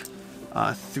take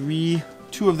 2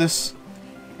 of this,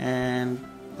 and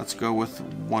let's go with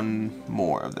 1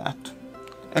 more of that.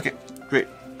 Okay, great.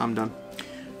 I'm done.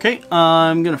 Okay,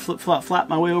 I'm gonna flap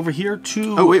my way over here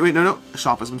to... Oh, wait, no.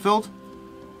 Shop has been filled.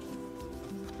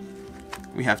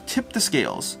 We have Tip the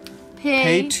Scales.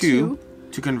 Pay 2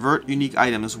 to convert unique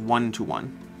items 1 to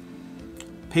 1.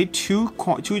 Pay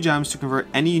 2 gems to convert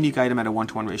any unique item at a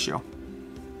 1-to-1 ratio.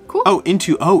 Cool. Oh,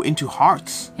 into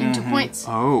hearts. Into points.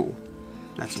 Oh,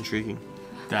 that's intriguing.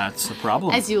 That's a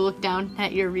problem. As you look down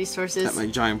at your resources. At my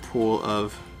giant pool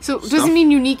of So stuff. does it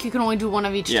mean unique? You can only do 1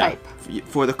 of each Yeah. type.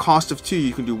 For the cost of 2,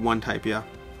 you can do 1 type, yeah.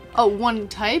 Oh, 1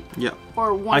 type? Yep.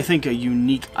 Or 1... I think a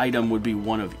unique item would be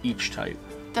 1 of each type.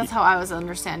 That's how I was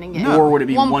understanding it. No. Or would it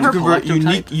be 1 purple. Convert collector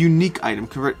type? unique item.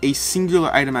 Convert a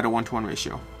singular item at a 1-to-1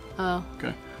 ratio. Oh.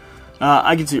 Okay.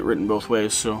 I can see it written both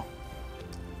ways, so...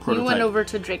 You Prototype. went over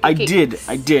to Drake. I did.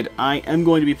 I am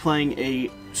going to be playing a...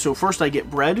 So first I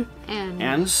get bread And-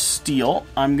 and steel.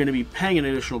 I'm going to be paying an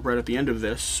additional bread at the end of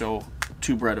this, so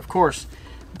 2 bread, of course.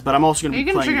 But I'm also going Are to you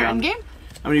be going to playing trigger down... endgame?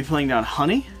 I'm going to be playing down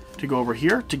honey to go over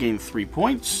here to gain 3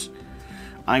 points.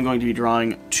 I'm going to be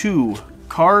drawing 2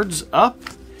 cards up.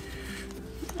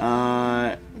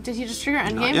 Did he just trigger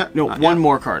endgame? yet. No, Not 1 yet.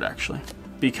 more card, actually.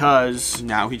 Because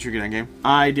Now he triggered endgame.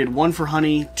 I did 1 for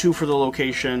honey, 2 for the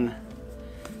location,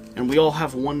 and we all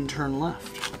have 1 turn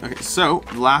left. Okay, so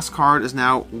the last card is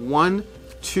now 1,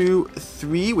 2,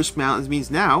 3, which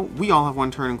means now we all have 1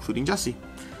 turn, including Jesse.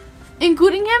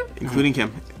 Including him? Including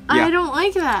him. Yeah, I don't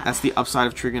like that. that's the upside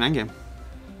of triggering endgame.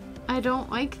 I don't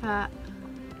like that.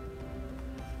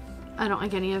 I don't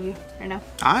like any of you right now.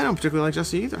 I don't particularly like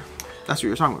Jesse either. That's what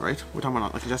you're talking about, right? We're talking about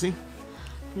not liking Jesse?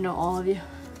 No, all of you.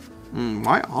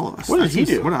 Why all of us? What did That he seems-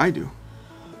 do? What did I do?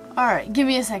 Alright, give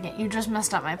me a second. You just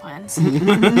messed up my plans.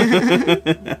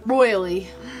 Royally.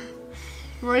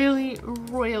 Royally.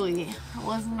 It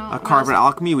was not... Carbon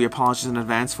Alchemy, we apologize in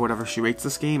advance for whatever she rates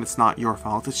this game. It's not your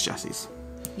fault, it's Jesse's.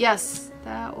 Yes,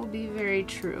 that will be very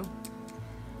true.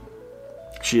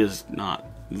 She is not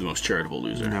the most charitable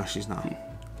loser. No, she's not.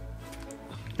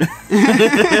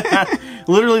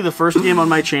 Literally, the first game on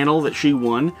my channel that she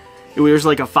won, it was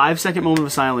like a 5-second moment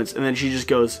of silence, and then she just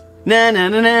goes, na na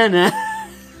na na na.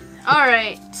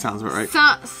 Alright. Sounds about right.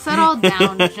 Settle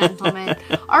down, gentlemen.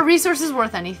 Are resources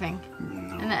worth anything?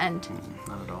 In the end.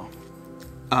 Not at all.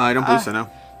 I don't believe so, no.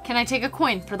 Can I take a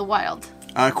coin for the wild?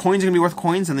 Coins are going to be worth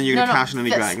coins, and then you're going to cash in any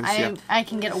this. dragons. Yeah. I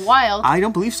can get a wild. I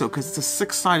don't believe so, because it's a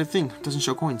 6-sided thing. It doesn't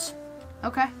show coins.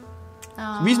 Okay.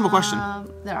 Reasonable question.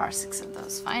 There are 6 of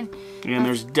those. Fine. And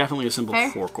there's definitely a symbol Fair.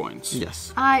 for 4 coins.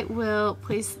 Yes. I will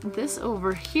place this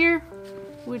over here,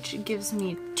 which gives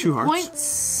me 2 hearts.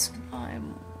 points. I'm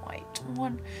white.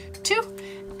 1, 2.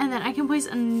 And then I can place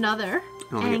another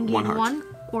only and get 1 gain heart. 1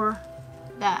 or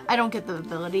that. I don't get the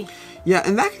ability. Yeah,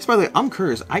 in that case, by the way, I'm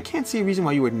curious. I can't see a reason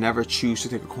why you would never choose to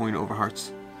take a coin over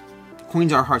hearts.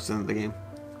 Coins are hearts in the game.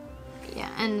 Yeah,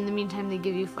 and in the meantime, they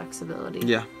give you flexibility.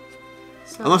 Yeah.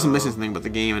 So, Unless I'm missing something about the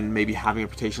game and maybe having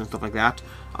reputation and stuff like that,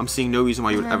 I'm seeing no reason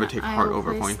why you would and ever then take I heart will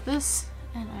over a place coin. This,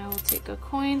 and I will take a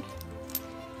coin.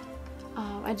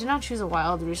 I I did not choose a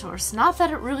wild resource. Not that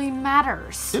it really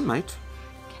matters. It might.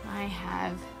 Can I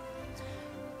have...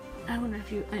 I wonder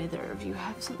if either of you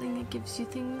have something that gives you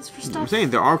things for stuff. I'm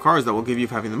saying there are cards that will give you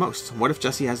for having the most. What if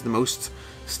Jesse has the most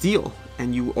steel,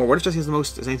 and you, or what if Jesse has the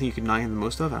most? Is there anything you can deny him the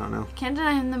most of? I don't know. Can't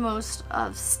deny him the most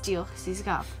of steel because he's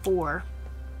got 4.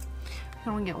 I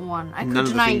can only get 1. I could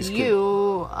deny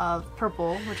you of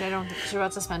purple, which I don't think you're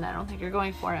about to spend. I don't think you're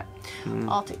going for it.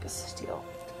 I'll take a steel.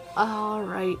 All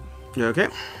right. You okay?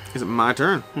 Is it my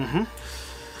turn? Mm-hmm.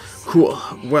 Cool.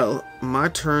 Well, my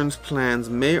turn's plans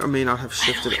may or may not have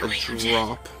shifted a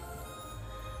drop.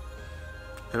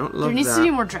 I don't love that. There needs to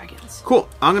be more dragons. Cool.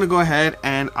 I'm going to go ahead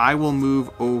and I will move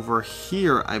over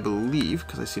here, I believe,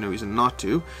 because I see no reason not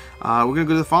to. We're going to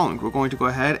go to the following. We're going to go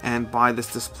ahead and buy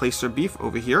this displacer beef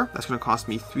over here. That's going to cost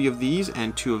me 3 of these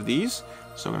and 2 of these.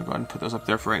 So I'm going to go ahead and put those up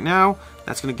there for right now.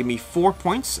 That's going to give me 4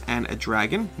 points and a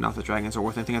dragon. Not that dragons are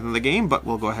worth anything other than the game, but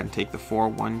we'll go ahead and take the 4.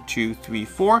 1, 2, 3,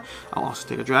 4. I'll also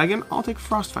take a dragon. I'll take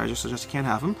Frostfire just so Jesse can't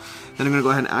have him. Then I'm going to go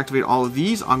ahead and activate all of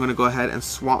these. I'm going to go ahead and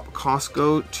swap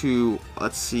Costco to,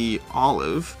 let's see,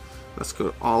 Olive. Let's go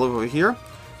to Olive over here.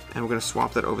 And we're going to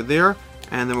swap that over there.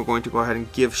 And then we're going to go ahead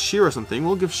and give Shira something.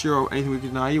 We'll give Shira anything we can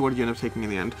deny you. What did you end up taking in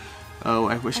the end? Oh,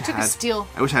 I wish I took had a steel.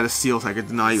 I wish I had a steel so I could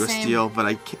deny you a steel, but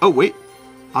I can't. Oh, wait.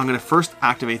 I'm going to first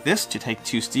activate this to take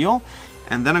 2 steel,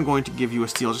 and then I'm going to give you a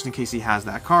steel just in case he has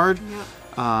that card. Yep.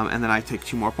 And then I take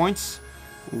 2 more points.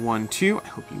 1, 2. I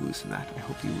hope you lose from that. I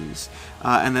hope you lose.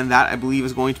 And then that, I believe,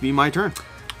 is going to be my turn.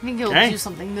 I think he'll do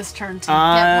something this turn to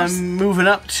get more... moving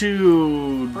up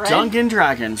to Dunkin'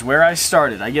 Dragons, where I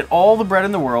started. I get all the bread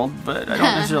in the world, but I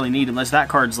don't necessarily need unless that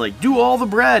card's like, do all the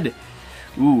bread.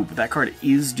 Ooh, but that card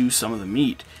is do some of the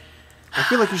meat. I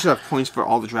feel like you should have points for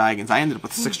all the dragons. I ended up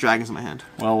with 6 dragons in my hand.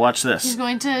 Well, watch this. He's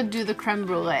going to do the creme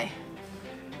brulee.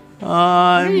 What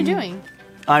are you doing?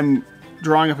 I'm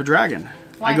drawing up a dragon.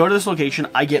 Why? I go to this location,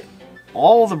 I get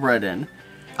all the bread in.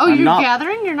 Oh, you're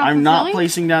gathering? You're not I'm fulfilling? not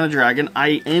placing down a dragon.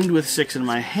 I end with 6 in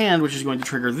my hand, which is going to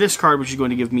trigger this card, which is going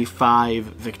to give me 5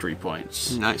 victory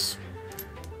points. Nice.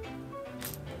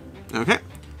 Okay.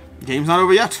 Game's not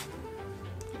over yet.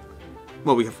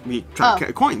 Well, we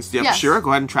track coins. Do you have Shira? Go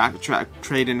ahead and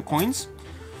trade in coins.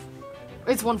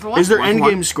 It's 1 for 1. Is there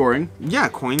endgame scoring? Yeah,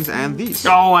 coins and these.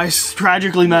 Oh, I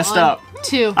tragically messed up.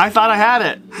 2. I thought I had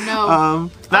it. No.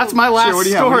 That's my last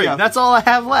story. That's all I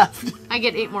have left. I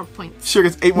get 8 more points. Shira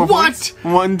gets 8 more points.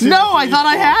 1, 2, no, 3, I thought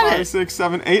 4, I had 5, 6,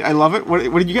 7, 8. I love it. What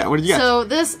did you get? What did you get? So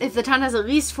this, if the town has at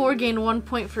least 4, gain 1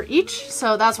 point for each.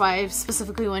 So that's why I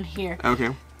specifically went here. Okay.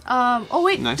 Oh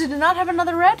wait, did it not have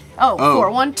another red? Oh, 4.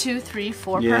 1, 2, 3,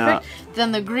 4. Yeah. Perfect.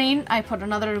 Then the green, I put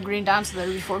another green down, so there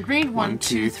would be 4 green. 1,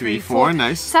 2, 3, 4.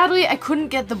 Nice. Sadly, I couldn't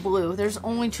get the blue. There's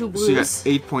only 2 blues. So you got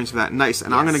 8 points for that. Nice.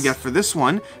 And I'm going to get for this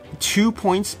one 2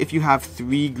 points if you have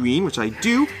 3 green, which I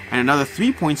do, and another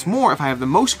 3 points more if I have the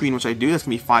most green, which I do. That's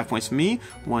going to be 5 points for me.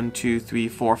 1, 2, 3,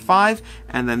 4, 5.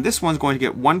 And then this one's going to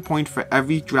get 1 point for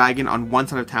every dragon on one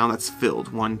side of town that's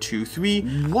filled. 1, 2, 3.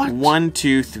 What? 1,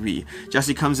 2, 3.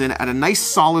 Jesse comes in at a nice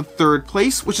solid 3rd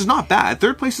place, which is not bad.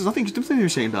 3rd place is nothing to be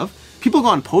ashamed of. People go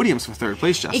on podiums for 3rd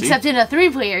place, Jesse. Except in a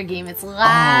 3-player game, it's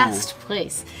last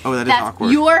place. Oh, that's awkward.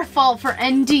 That's your fault for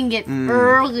ending it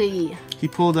early. He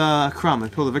pulled a Crumb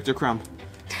and pulled a Victor Crumb.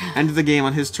 Ended the game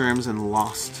on his terms and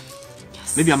lost.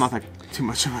 Yes. Maybe I'm not that too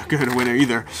much of a good winner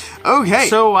either. Okay.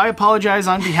 So I apologize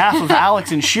on behalf of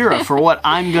Alex and Shira for what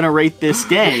I'm going to rate this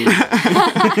game.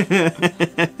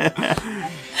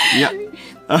 Yeah.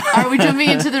 Are we jumping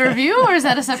into the review, or is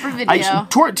that a separate video?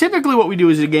 Typically what we do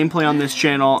is a gameplay on this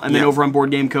channel, and then over on Board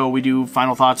Game Co. we do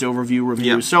final thoughts, overview, reviews.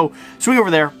 Yep. So swing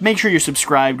over there, make sure you're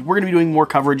subscribed. We're going to be doing more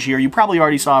coverage here. You probably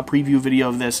already saw a preview video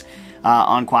of this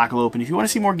on Quackalope, and if you want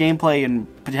to see more gameplay and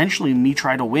potentially me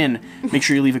try to win, make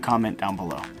sure you leave a comment down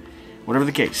below. Whatever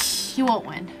the case. You won't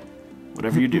win.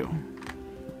 Whatever you do.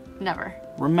 Never.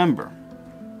 Remember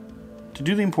to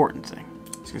do the important thing.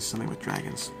 Let's get something with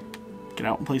dragons. Get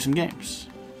out and play some games.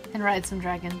 And ride some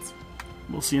dragons.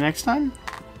 We'll see you next time.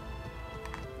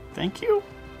 Thank you.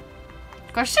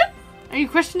 Question? Are you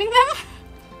questioning them?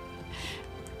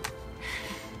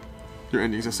 Your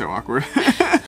endings are so awkward.